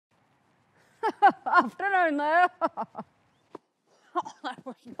Afternoon there. Oh, that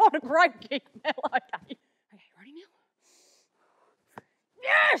was not a great kick, Mel. Okay, ready, Mel?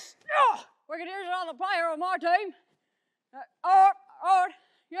 Yes! Oh, we could use another player on my team. All right.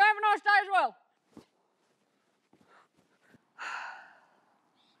 You have a nice day as well.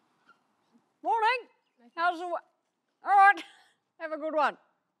 Morning. How's the... All right. Have a good one.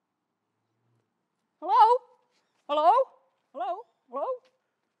 Hello? Hello? Hello? Hello?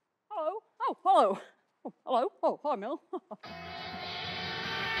 Hello? Oh, hello. Oh, hello. Oh, hi, Mel.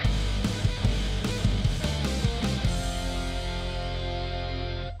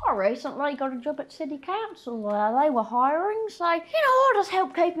 I recently got a job at City Council. They were hiring, so, I just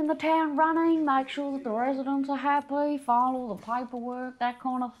help keeping the town running, make sure that the residents are happy, file all the paperwork, that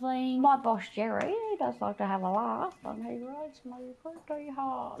kind of thing. My boss, Jerry, he does like to have a laugh, but he rides me pretty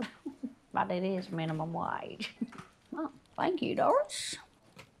hard. But it is minimum wage. Well, thank you, Doris.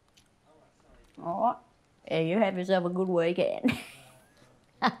 All right. Yeah, you have yourself a good weekend.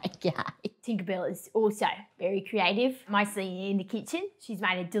 Okay. Tinkerbell is also very creative, mostly in the kitchen. She's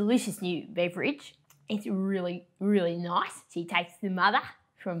made a delicious new beverage. It's really, really nice. She takes the mother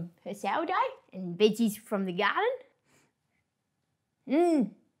from her sourdough and veggies from the garden.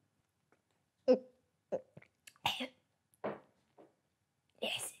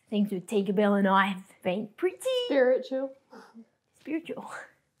 Yes, things with Tinkerbell and I have been pretty... Spiritual.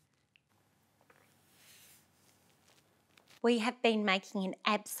 We have been making an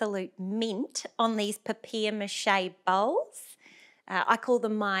absolute mint on these papier-mâché bowls. I call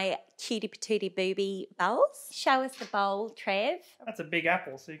them my cutie patootie booby bowls. Show us the bowl, Trev. That's a big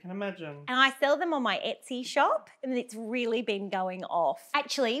apple, so you can imagine. And I sell them on my Etsy shop, and it's really been going off.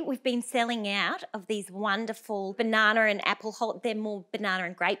 Actually, we've been selling out of these wonderful banana and apple holders. They're more banana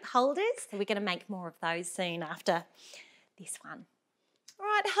and grape holders, so we're going to make more of those soon after this one. All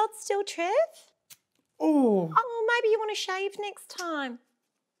right, hold still, Trev. Ooh. Oh, maybe you want to shave next time.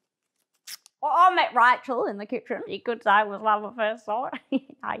 Well, I met Rachel in the kitchen. You could say it was love at first sight.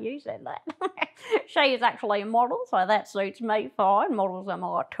 No, you said that. She is actually a model, so that suits me fine. Models are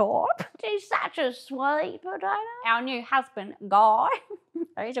my type. She's such a sweet potato. Our new husband, Guy,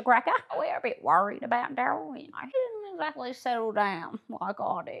 he's a cracker. We're a bit worried about Daryl, He didn't exactly settle down like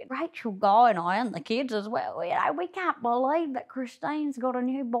I did. Rachel, Guy and I, and the kids as well, we can't believe that Christine's got a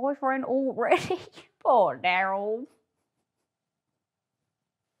new boyfriend already. Poor Daryl.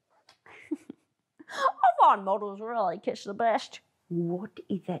 I find models really kiss the best. What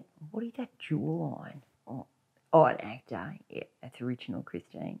is that jawline? Oh, an actor. Yeah, that's original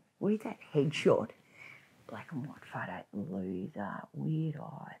Christine. What is that headshot? Black and white photo. Loser. Weird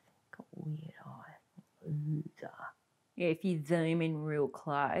eyes. Got weird eyes. Loser. Yeah, if you zoom in real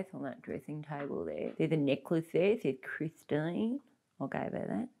close on that dressing table there's a necklace there. It says Christine. I'll go about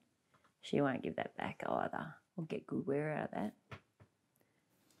that. She won't give that back either. I'll get good wear out of that.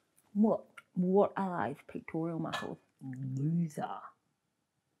 What are those pectoral muscles? Loser.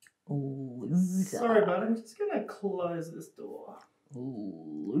 Loser. Sorry, bud, I'm just going to close this door.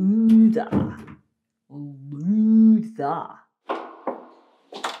 Loser. Loser.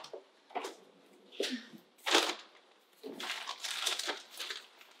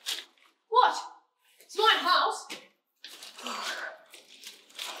 What? It's my house.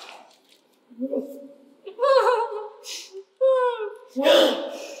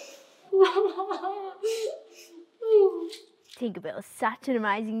 Tinkerbell is such an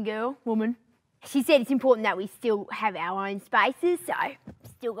amazing woman. She said it's important that we still have our own spaces, so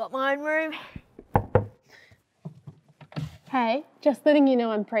still got my own room. Hey, just letting you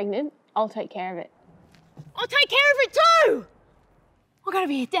know I'm pregnant. I'll take care of it. I'll take care of it too! I'm gonna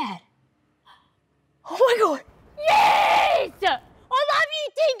be a dad. Oh my God, yes! I love you,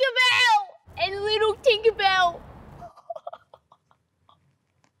 Tinkerbell! And little Tinkerbell.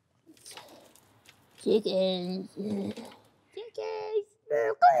 Chickens. Chickens.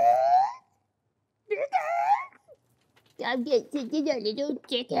 Come get the little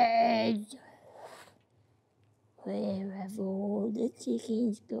chickens. Where have all the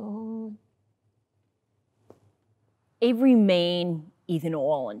chickens gone? Every man is an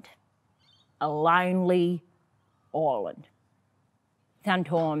island. A lonely island.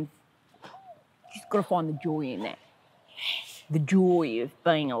 Sometimes you just got to find the joy in that. The joy of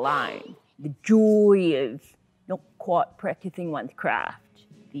being alone. The joy of not quite practicing one's craft.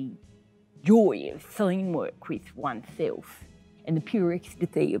 The joy of teamwork with oneself. And the pure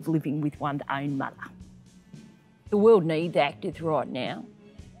ecstasy of living with one's own mother. The world needs actors right now.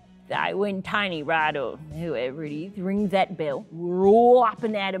 So when Tony Rudd or whoever it is rings that bell, we're all up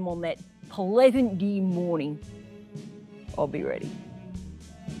and at 'em on that pleasant dear morning. I'll be ready.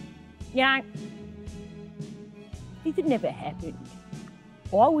 You know, if it never happened,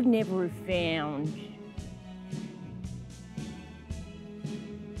 I would never have found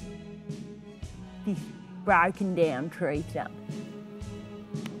this broken down tree stump.